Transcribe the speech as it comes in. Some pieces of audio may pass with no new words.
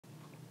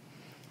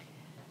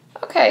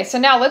Okay, so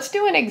now let's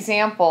do an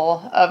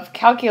example of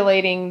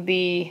calculating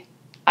the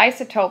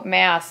isotope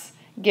mass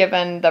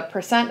given the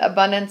percent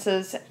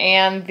abundances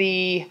and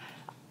the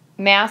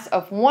mass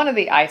of one of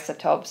the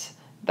isotopes,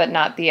 but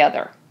not the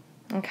other.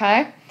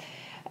 Okay?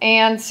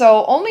 And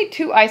so only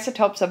two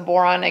isotopes of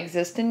boron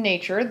exist in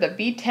nature. The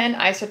B10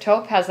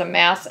 isotope has a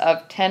mass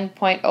of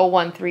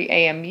 10.013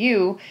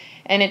 AMU,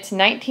 and it's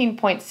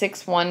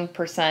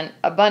 19.61%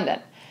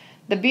 abundant.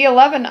 The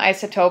B11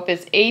 isotope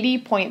is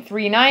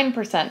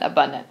 80.39%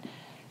 abundant.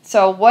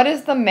 So what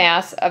is the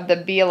mass of the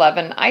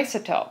B11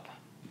 isotope?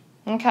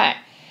 Okay,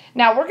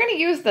 now we're going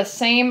to use the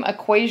same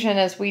equation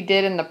as we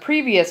did in the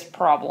previous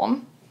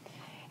problem,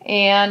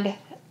 and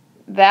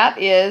that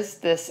is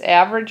this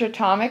average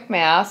atomic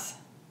mass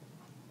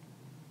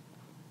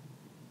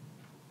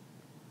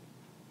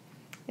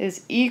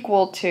is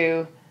equal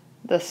to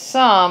the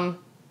sum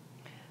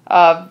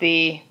of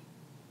the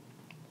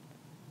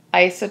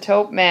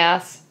isotope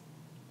mass,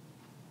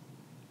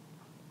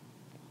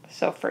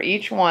 so for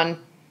each one,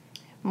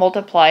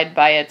 multiplied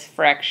by its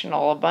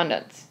fractional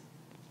abundance.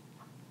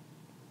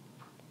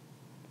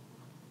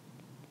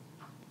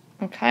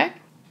 Okay?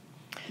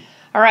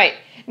 All right,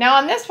 now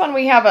on this one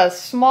we have a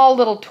small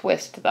little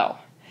twist though,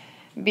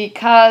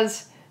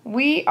 because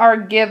we are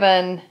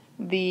given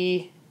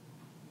the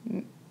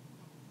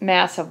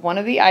mass of one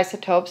of the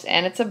isotopes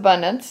and its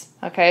abundance,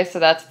 okay, so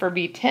that's for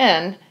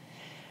B10,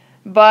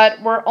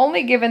 but we're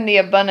only given the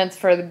abundance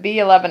for the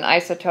B11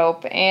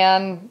 isotope,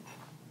 and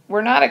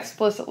we're not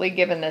explicitly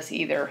given this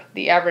either,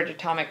 the average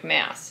atomic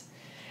mass.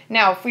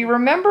 Now, if we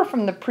remember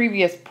from the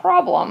previous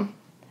problem,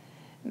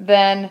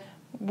 then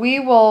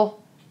we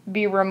will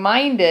be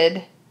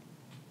reminded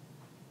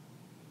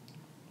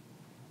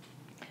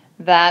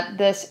that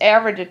this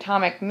average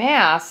atomic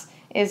mass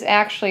is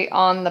actually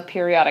on the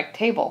periodic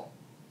table.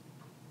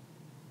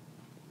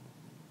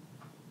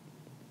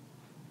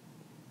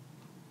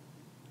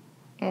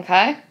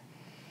 Okay?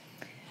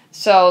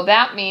 So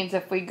that means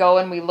if we go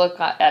and we look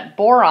at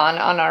boron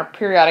on our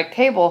periodic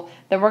table,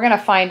 then we're going to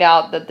find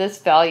out that this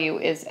value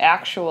is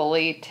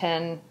actually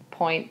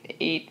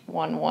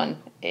 10.811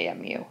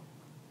 AMU.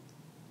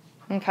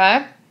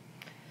 Okay?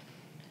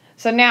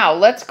 So now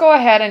let's go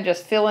ahead and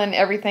just fill in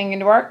everything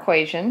into our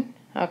equation.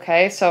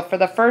 Okay, so for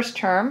the first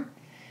term,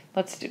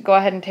 let's go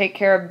ahead and take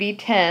care of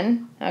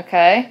B10.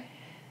 Okay?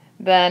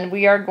 Then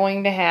we are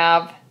going to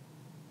have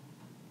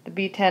the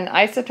B10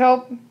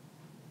 isotope,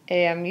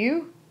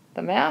 AMU,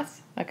 the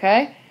mass,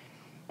 okay?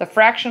 The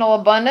fractional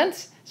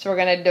abundance, so we're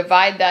going to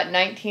divide that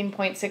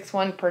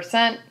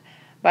 19.61%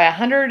 by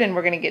 100, and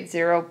we're going to get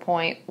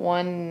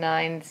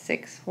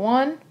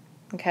 0.1961,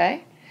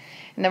 okay?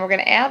 And then we're going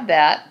to add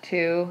that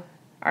to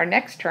our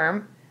next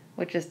term,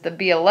 which is the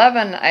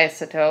B11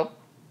 isotope,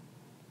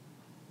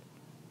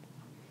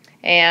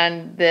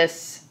 and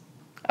this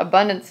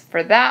abundance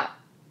for that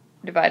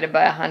divided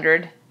by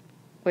 100,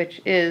 which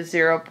is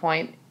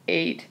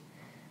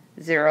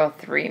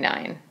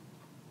 0.8039.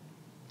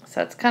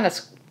 So it's kind of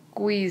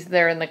squeezed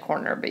there in the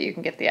corner, but you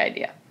can get the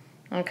idea.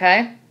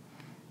 Okay?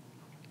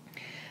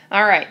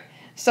 All right.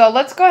 So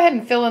let's go ahead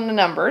and fill in the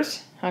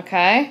numbers.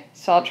 Okay?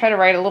 So I'll try to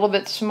write a little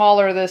bit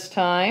smaller this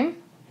time.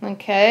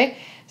 Okay?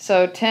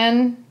 So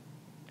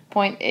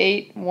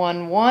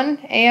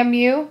 10.811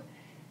 AMU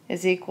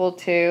is equal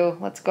to,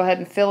 let's go ahead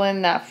and fill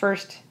in that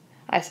first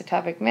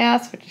isotopic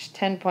mass, which is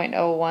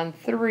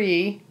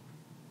 10.013.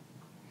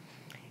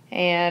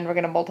 And we're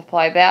going to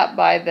multiply that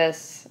by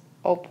this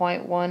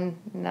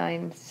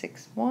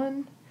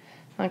 0.1961.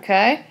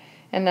 Okay,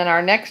 and then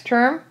our next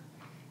term,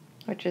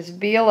 which is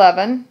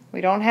B11,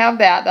 we don't have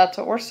that, that's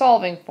what we're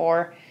solving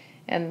for,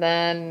 and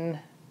then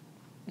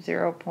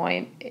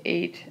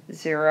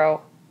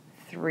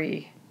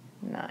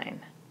 0.8039.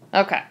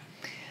 Okay,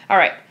 all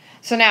right,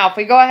 so now if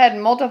we go ahead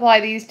and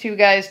multiply these two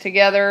guys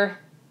together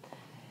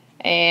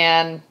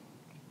and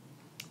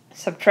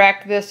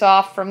subtract this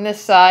off from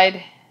this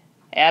side,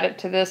 add it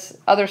to this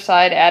other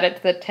side, add it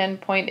to the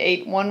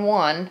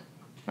 10.811,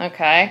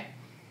 okay?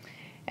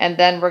 And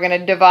then we're going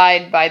to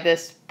divide by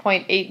this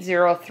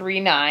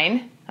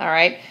 0.8039, all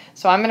right?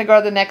 So I'm going to go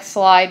to the next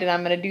slide, and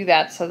I'm going to do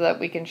that so that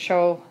we can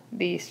show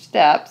the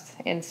steps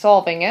in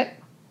solving it.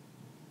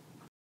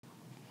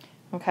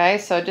 Okay,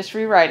 so just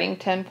rewriting,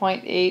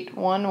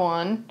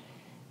 10.811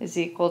 is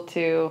equal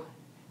to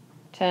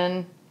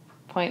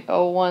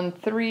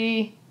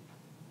 10.013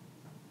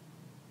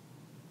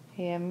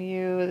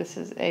 AMU, this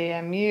is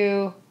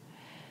AMU,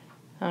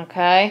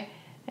 okay,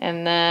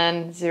 and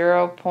then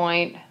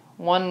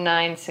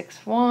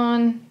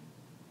 0.1961,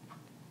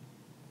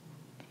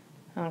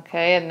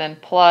 okay, and then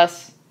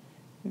plus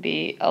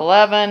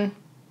B11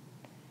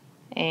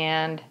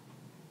 and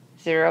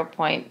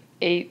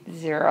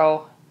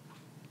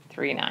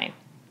 0.8039.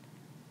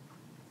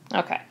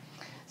 Okay,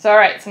 so all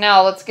right, so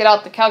now let's get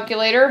out the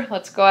calculator.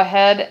 Let's go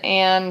ahead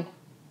and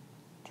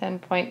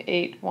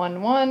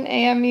 10.811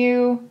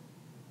 AMU.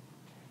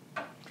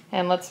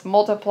 And let's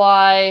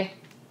multiply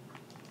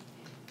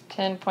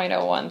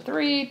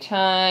 10.013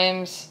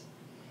 times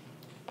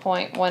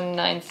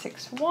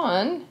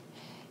 0.1961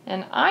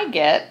 And I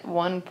get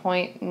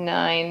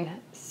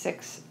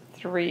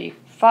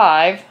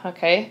 1.9635.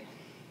 Okay,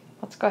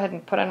 let's go ahead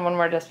and put in one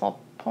more decimal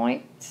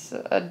point,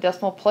 a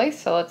decimal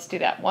place. So let's do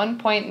that.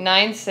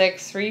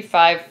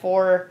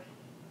 1.96354.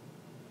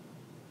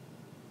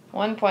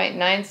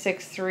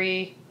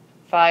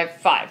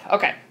 1.96355.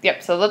 Okay,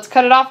 yep, so let's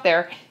cut it off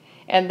there.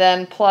 And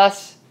then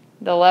plus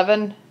the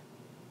B11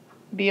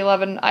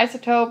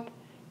 isotope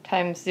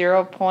times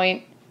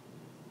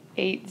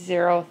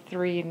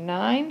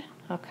 0.8039.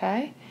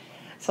 Okay,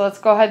 so let's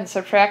go ahead and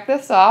subtract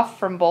this off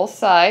from both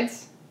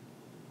sides.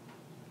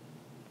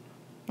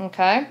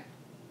 Okay.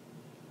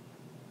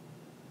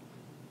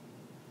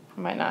 I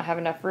might not have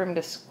enough room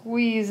to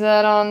squeeze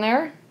that on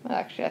there.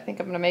 Actually, I think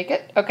I'm going to make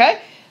it. Okay,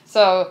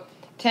 so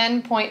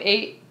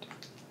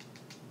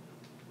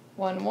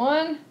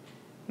 10.811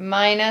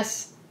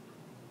 minus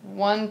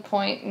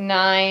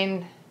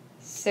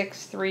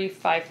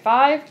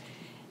 1.96355,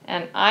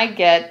 and I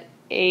get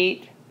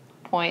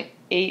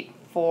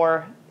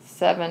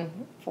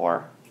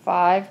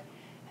 8.84745,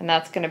 and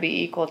that's going to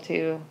be equal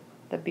to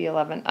the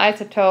B11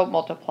 isotope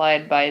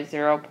multiplied by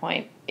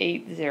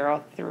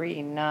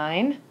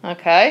 0.8039.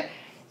 Okay,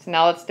 so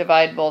now let's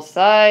divide both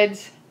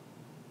sides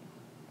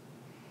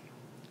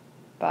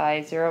by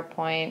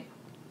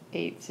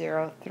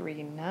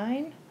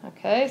 0.8039.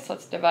 Okay, so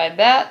let's divide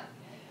that.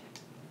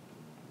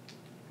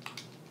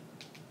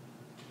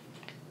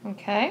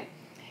 Okay,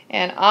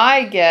 and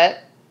I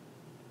get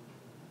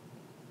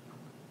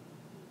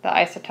the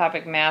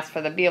isotopic mass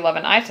for the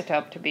B11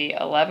 isotope to be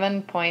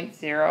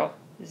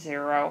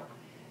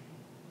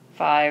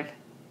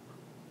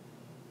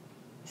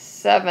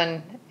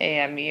 11.0057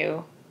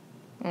 AMU.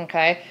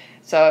 Okay,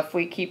 so if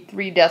we keep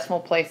 3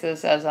 decimal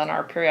places as on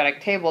our periodic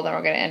table, then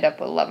we're going to end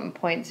up with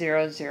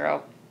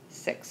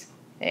 11.006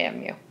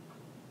 AMU.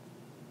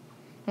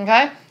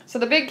 Okay, so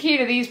the big key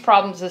to these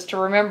problems is to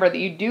remember that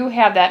you do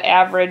have that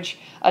average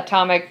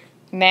atomic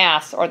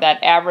mass or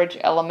that average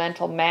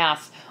elemental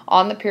mass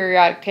on the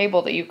periodic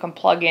table that you can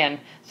plug in.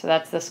 So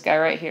that's this guy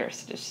right here.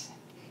 So just,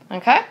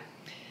 okay.